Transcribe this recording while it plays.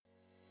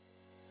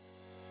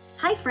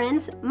Hi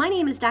friends, my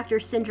name is Dr.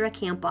 Cindra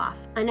Kampoff,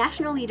 a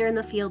national leader in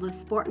the field of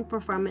sport and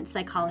performance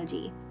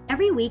psychology.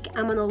 Every week,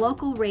 I'm on the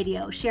local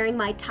radio sharing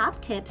my top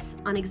tips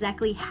on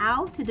exactly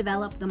how to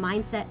develop the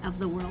mindset of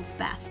the world's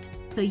best,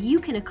 so you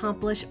can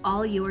accomplish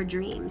all your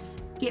dreams.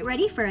 Get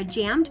ready for a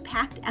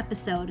jammed-packed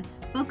episode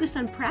focused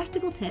on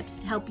practical tips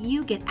to help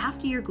you get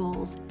after your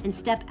goals and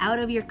step out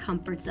of your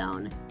comfort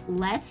zone.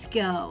 Let's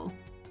go.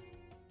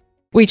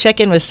 We check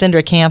in with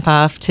Cindra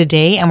Kampoff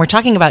today, and we're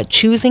talking about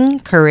choosing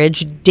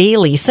courage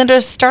daily.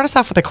 Cindra, start us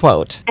off with a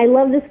quote. I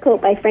love this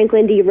quote by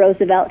Franklin D.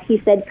 Roosevelt.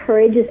 He said,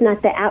 "Courage is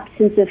not the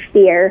absence of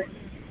fear,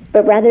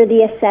 but rather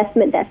the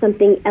assessment that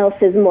something else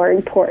is more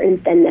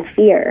important than the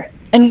fear."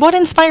 And what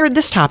inspired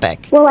this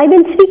topic? Well, I've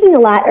been speaking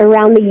a lot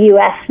around the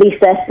U.S.,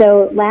 Lisa.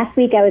 So last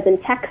week I was in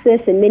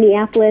Texas and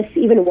Minneapolis,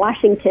 even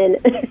Washington.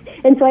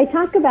 And so I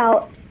talk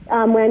about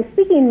when I'm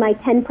speaking my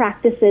 10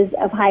 practices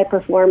of high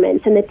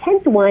performance. And the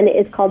 10th one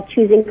is called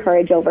choosing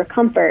courage over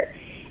comfort.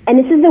 And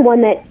this is the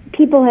one that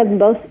people have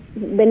both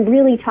been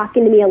really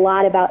talking to me a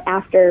lot about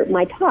after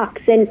my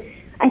talks. And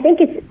I think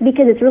it's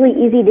because it's really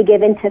easy to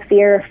give into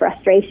fear or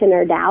frustration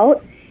or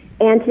doubt.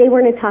 And today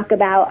we're going to talk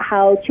about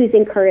how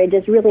choosing courage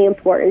is really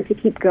important to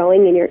keep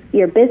growing in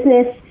your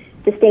business,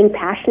 to staying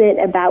passionate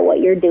about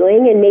what you're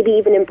doing, and maybe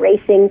even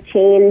embracing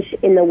change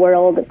in the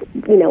world,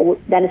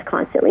 that is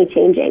constantly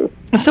changing.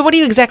 So what do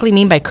you exactly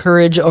mean by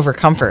courage over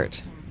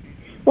comfort?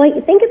 Well,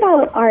 think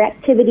about our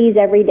activities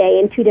every day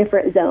in two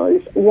different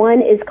zones.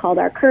 One is called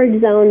our courage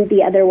zone.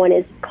 The other one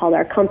is called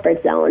our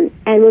comfort zone.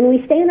 And when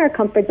we stay in our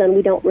comfort zone,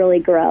 we don't really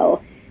grow.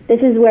 This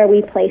is where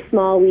we play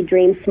small, we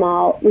dream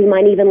small. We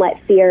might even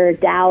let fear,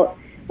 doubt,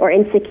 or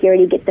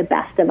insecurity get the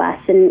best of us,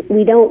 and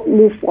we don't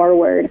move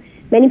forward.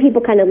 Many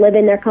people kind of live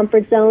in their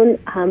comfort zone,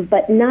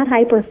 but not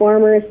high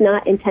performers,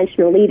 not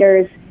intentional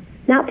leaders,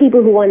 not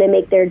people who want to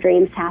make their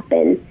dreams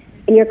happen.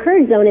 And your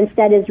courage zone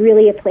instead is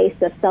really a place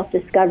of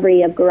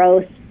self-discovery, of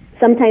growth,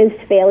 sometimes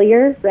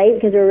failure, right,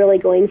 because we're really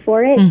going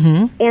for it.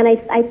 Mm-hmm. And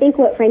I think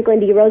what Franklin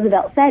D.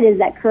 Roosevelt said is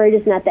that courage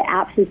is not the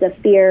absence of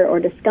fear or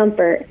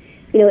discomfort.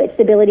 It's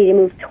the ability to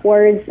move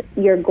towards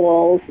your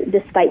goals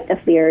despite the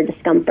fear or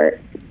discomfort.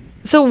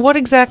 So what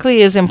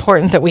exactly is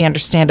important that we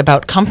understand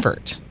about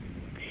comfort?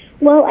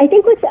 Well, I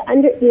think what's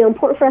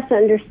important for us to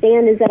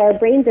understand is that our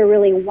brains are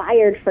really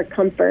wired for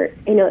comfort.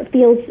 It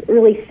feels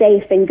really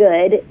safe and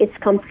good. It's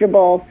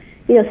comfortable,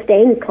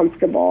 staying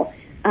comfortable.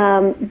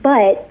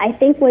 But I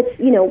think what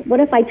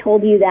if I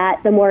told you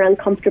that the more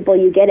uncomfortable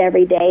you get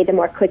every day, the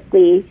more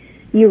quickly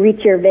you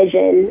reach your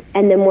vision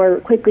and the more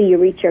quickly you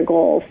reach your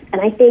goals.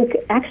 And I think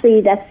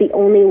actually that's the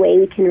only way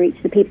we can reach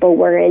the people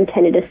we're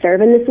intended to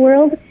serve in this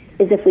world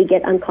is if we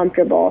get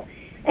uncomfortable.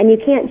 And you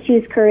can't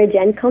choose courage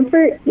and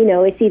comfort.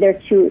 It's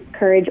either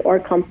courage or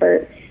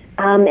comfort.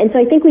 And so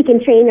I think we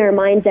can train our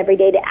minds every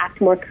day to act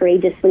more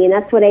courageously. And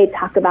that's what I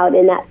talk about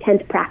in that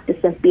 10th practice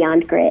of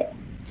Beyond Grit.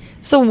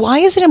 So why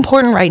is it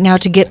important right now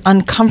to get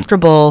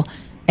uncomfortable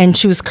and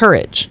choose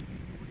courage?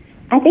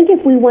 I think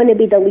if we want to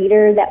be the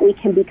leader that we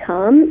can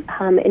become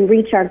and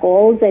reach our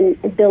goals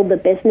and build the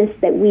business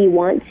that we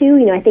want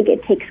to, I think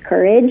it takes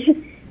courage.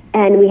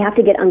 And we have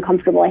to get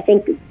uncomfortable. I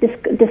think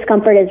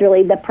discomfort is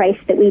really the price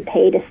that we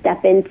pay to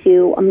step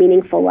into a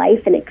meaningful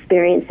life and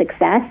experience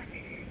success.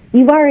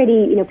 You've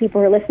already,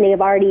 people who are listening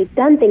have already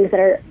done things that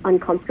are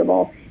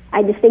uncomfortable.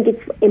 I just think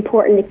it's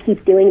important to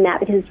keep doing that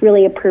because it's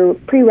really a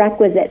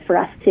prerequisite for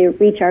us to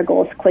reach our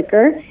goals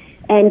quicker.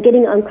 And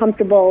getting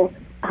uncomfortable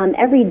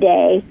every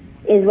day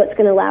is what's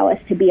going to allow us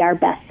to be our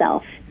best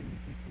self.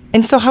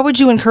 And so how would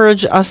you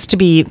encourage us to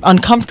be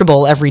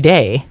uncomfortable every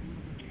day?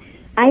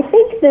 I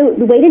think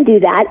the way to do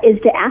that is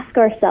to ask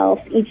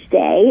ourselves each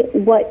day,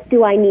 what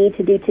do I need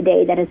to do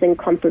today that is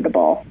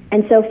uncomfortable?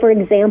 And so, for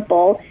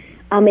example,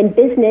 in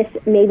business,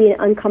 maybe an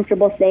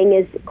uncomfortable thing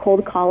is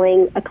cold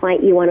calling a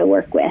client you want to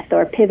work with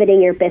or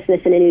pivoting your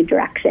business in a new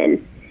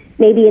direction.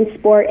 Maybe in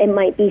sport, it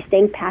might be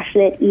staying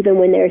passionate even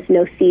when there's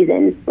no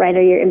season, right,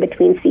 or you're in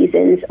between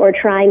seasons, or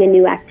trying a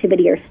new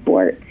activity or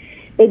sport.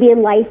 Maybe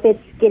in life,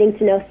 it's getting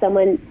to know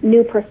someone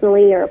new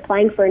personally or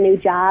applying for a new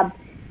job,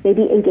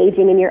 maybe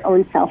engaging in your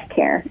own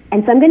self-care.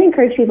 And so I'm going to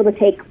encourage people to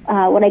take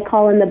what I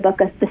call in the book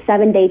the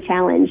 7-day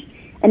challenge.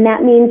 And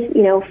that means,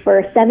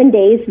 for 7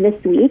 days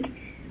this week,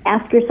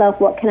 ask yourself,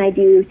 what can I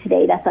do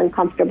today that's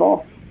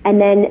uncomfortable?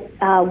 And then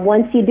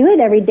once you do it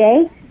every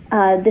day,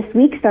 this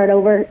week, start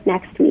over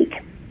next week.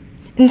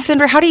 And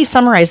Cindra, how do you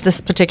summarize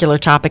this particular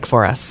topic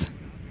for us?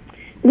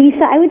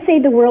 Lisa, I would say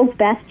the world's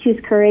best choose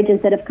courage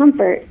instead of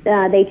comfort.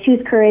 They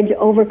choose courage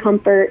over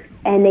comfort,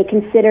 and they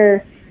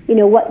consider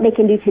what they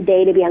can do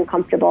today to be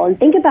uncomfortable. And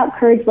think about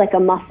courage like a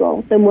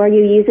muscle. The more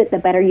you use it, the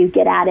better you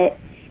get at it.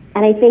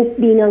 And I think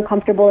being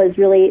uncomfortable is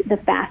really the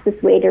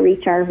fastest way to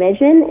reach our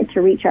vision and to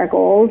reach our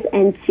goals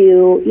and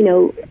to,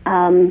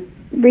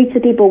 reach the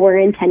people we're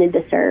intended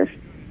to serve.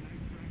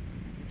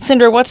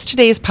 Cindra, what's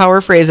today's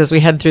power phrase as we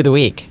head through the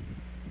week?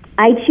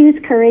 I choose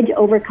courage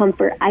over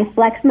comfort. I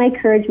flex my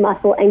courage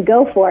muscle and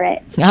go for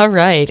it. All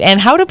right. And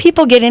how do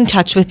people get in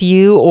touch with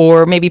you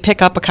or maybe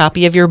pick up a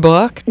copy of your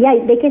book? Yeah,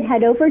 they can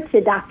head over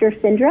to Dr.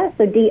 Cindra,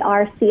 so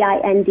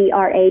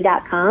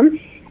drcindra.com.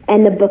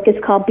 And the book is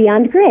called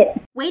Beyond Grit.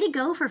 Way to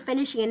go for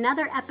finishing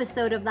another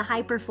episode of the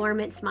High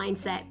Performance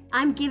Mindset.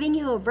 I'm giving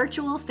you a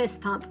virtual fist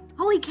pump.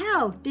 Holy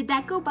cow, did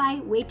that go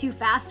by way too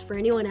fast for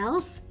anyone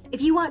else?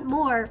 If you want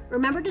more,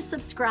 remember to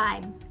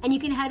subscribe, and you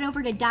can head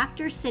over to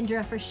Dr.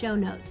 Cindra for show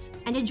notes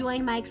and to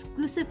join my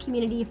exclusive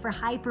community for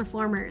high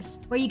performers,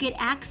 where you get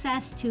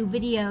access to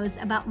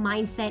videos about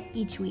mindset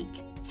each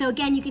week. So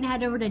again, you can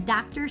head over to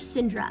Dr.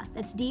 Cindra,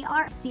 that's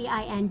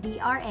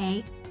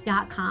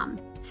drcindra.com.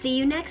 See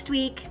you next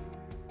week.